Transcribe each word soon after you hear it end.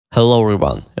Hello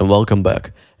everyone and welcome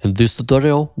back. In this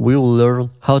tutorial we will learn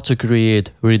how to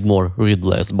create read more, read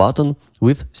less button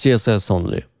with CSS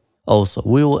only. Also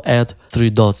we will add 3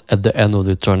 dots at the end of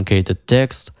the truncated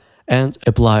text and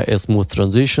apply a smooth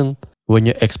transition when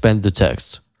you expand the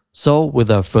text. So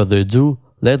without further ado,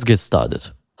 let's get started.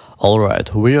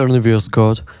 Alright, we are in VS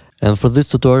Code and for this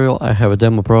tutorial I have a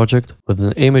demo project with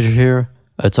an image here,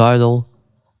 a title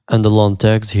and a long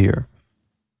text here.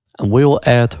 And we will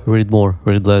add read more,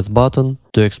 read less button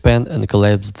to expand and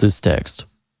collapse this text.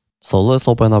 So let's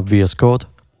open up VS Code,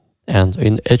 and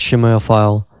in HTML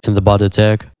file, in the body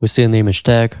tag, we see an image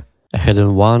tag, a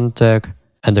heading 1 tag,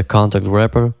 and a contact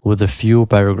wrapper with a few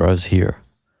paragraphs here.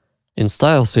 In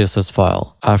style CSS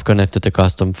file, I've connected a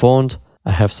custom font,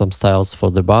 I have some styles for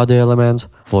the body element,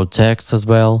 for text as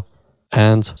well,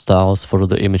 and styles for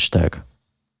the image tag.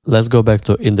 Let's go back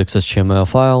to index.html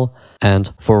file,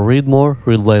 and for read more,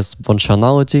 read less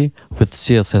functionality with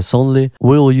CSS only,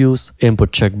 we'll use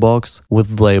input checkbox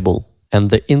with label, and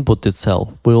the input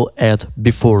itself we'll add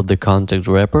before the contact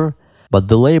wrapper, but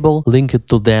the label linked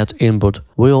to that input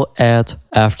we'll add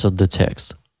after the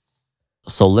text.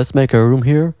 So let's make a room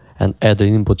here and add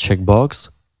an input checkbox.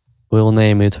 We'll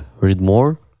name it read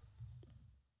more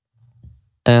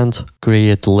and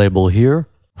create a label here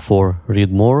for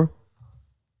read more.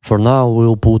 For now,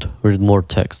 we'll put read more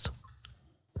text.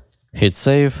 Hit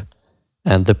save,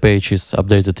 and the page is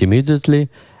updated immediately.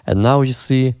 And now you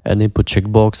see an input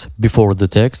checkbox before the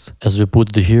text, as we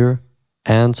put it here,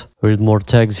 and read more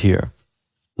tags here.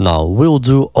 Now we'll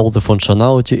do all the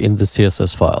functionality in the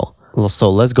CSS file. So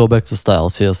let's go back to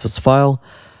style CSS file,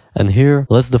 and here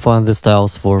let's define the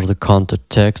styles for the content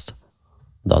text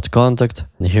dot contact.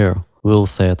 And here we'll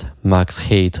set max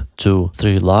height to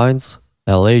 3 lines.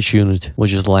 LH unit,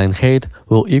 which is line height,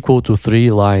 will equal to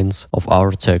 3 lines of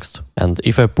our text. And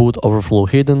if I put overflow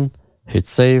hidden, hit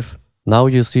save, now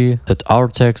you see that our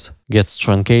text gets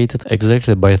truncated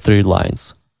exactly by 3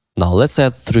 lines. Now let's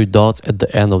add 3 dots at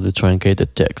the end of the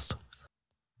truncated text.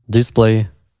 Display,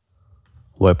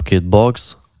 WebKit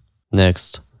box,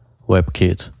 next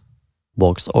WebKit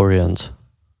box orient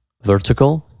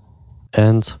vertical,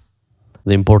 and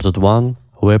the imported one,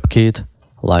 WebKit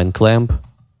line clamp,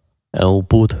 and we'll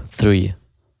put 3,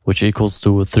 which equals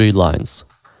to 3 lines.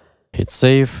 Hit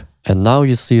save, and now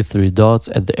you see 3 dots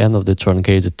at the end of the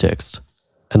truncated text.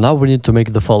 And now we need to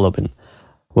make the following.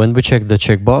 When we check the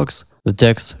checkbox, the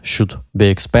text should be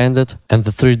expanded and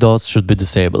the 3 dots should be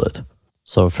disabled.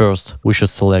 So first we should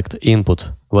select input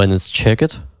when it's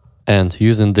checked, and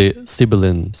using the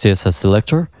Sibylline CSS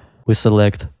selector, we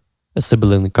select a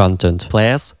Sibylline content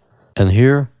class, and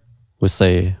here we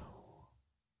say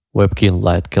WebKit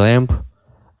light clamp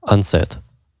unset.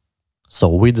 So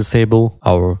we disable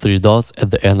our 3 dots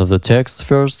at the end of the text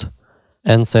first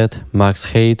and set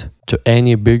max height to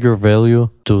any bigger value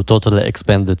to totally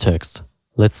expand the text.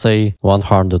 Let's say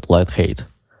 100 light height.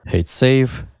 Hit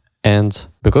save, and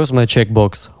because my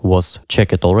checkbox was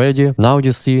checked already, now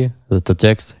you see that the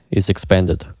text is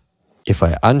expanded. If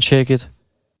I uncheck it,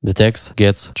 the text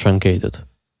gets truncated.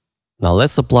 Now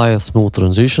let's apply a smooth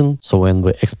transition, so when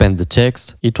we expand the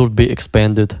text, it will be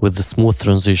expanded with the smooth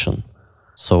transition.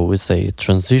 So we say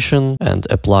transition and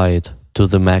apply it to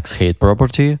the max height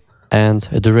property and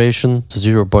a duration to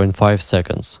 0.5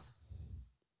 seconds.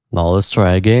 Now let's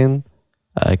try again.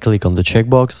 I click on the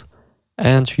checkbox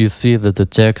and you see that the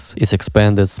text is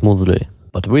expanded smoothly.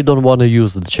 But we don't want to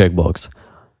use the checkbox.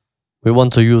 We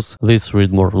want to use this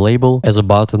read more label as a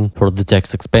button for the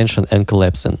text expansion and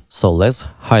collapsing. So let's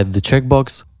hide the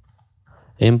checkbox,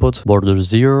 input border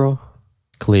 0,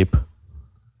 clip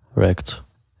rect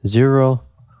 0,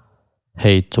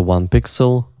 height to 1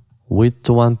 pixel, width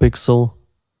to 1 pixel,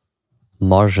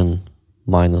 margin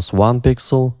 -1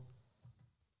 pixel,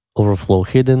 overflow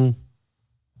hidden,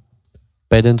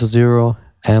 padding to 0,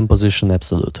 and position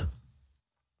absolute.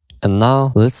 And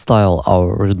now let's style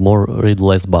our read more, read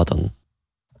less button.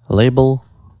 Label,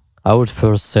 I would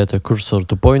first set a cursor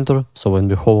to pointer, so when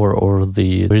we hover over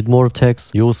the read more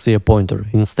text, you'll see a pointer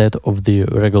instead of the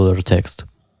regular text.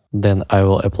 Then I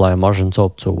will apply margin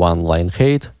top to 1 line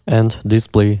height and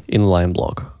display inline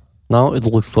block. Now it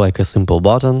looks like a simple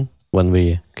button when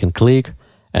we can click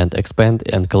and expand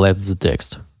and collapse the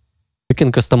text. We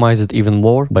can customize it even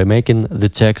more by making the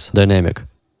text dynamic.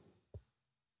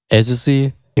 As you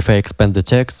see, if I expand the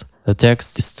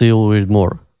text is still read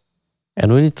more.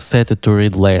 And we need to set it to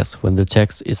read less when the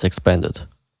text is expanded.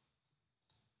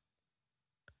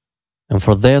 And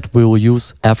for that we will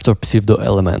use after pseudo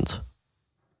element.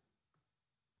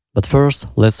 But first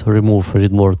let's remove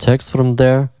read more text from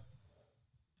there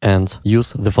and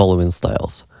use the following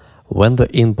styles. when the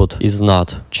input is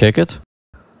not checked,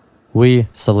 we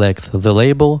select the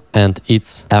label and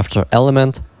its after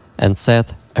element and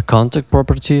set a contact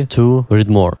property to read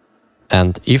more.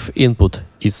 And if input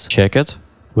is checked,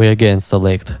 we again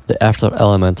select the after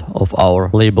element of our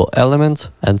label element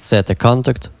and set a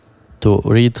contact to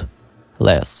read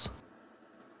less.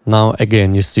 Now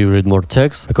again you see read more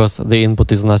text because the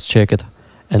input is not checked,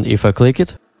 and if I click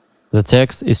it, the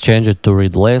text is changed to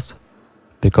read less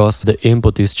because the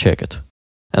input is checked.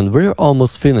 And we're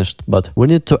almost finished, but we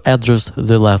need to address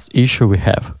the last issue we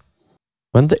have.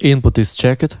 When the input is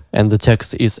checked and the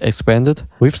text is expanded,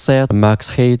 we've set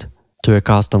max height to a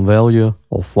custom value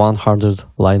of 100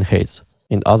 line heights.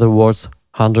 In other words,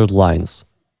 100 lines.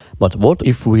 But what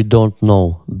if we don't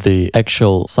know the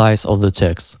actual size of the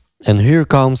text? And here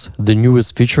comes the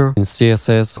newest feature in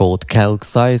CSS called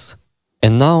calc-size.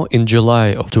 And now in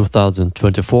July of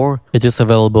 2024, it is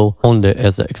available only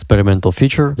as an experimental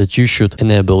feature that you should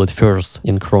enable it first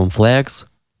in Chrome flags.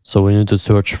 So we need to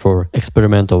search for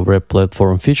experimental web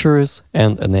platform features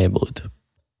and enable it.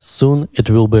 Soon it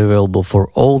will be available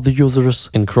for all the users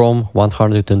in Chrome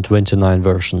 129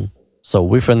 version. So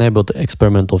we've enabled the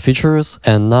experimental features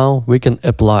and now we can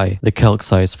apply the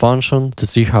calc-size function to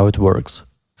see how it works.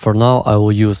 For now I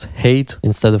will use height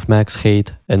instead of max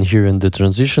height and here in the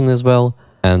transition as well,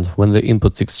 and when the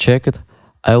input is checked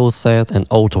I will set an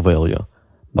auto value,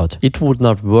 but it would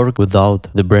not work without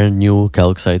the brand new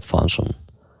calc-size function.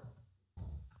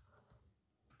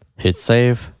 Hit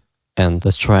save and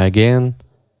let's try again.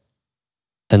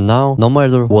 And now, no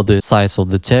matter what the size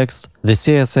of the text, the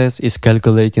CSS is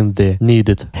calculating the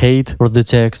needed height for the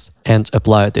text and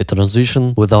applied a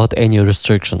transition without any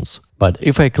restrictions. But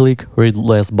if I click Read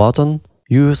Less button,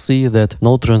 you see that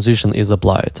no transition is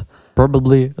applied.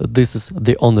 Probably this is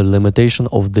the only limitation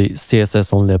of the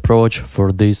CSS-only approach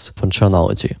for this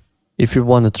functionality. If you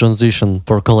want a transition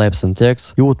for collapsing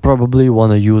text, you would probably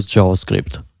want to use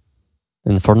JavaScript.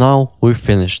 And for now, we've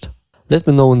finished. Let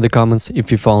me know in the comments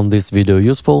if you found this video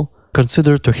useful,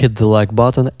 consider to hit the like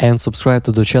button and subscribe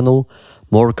to the channel,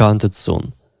 more content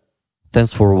soon.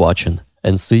 Thanks for watching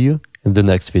and see you in the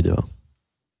next video.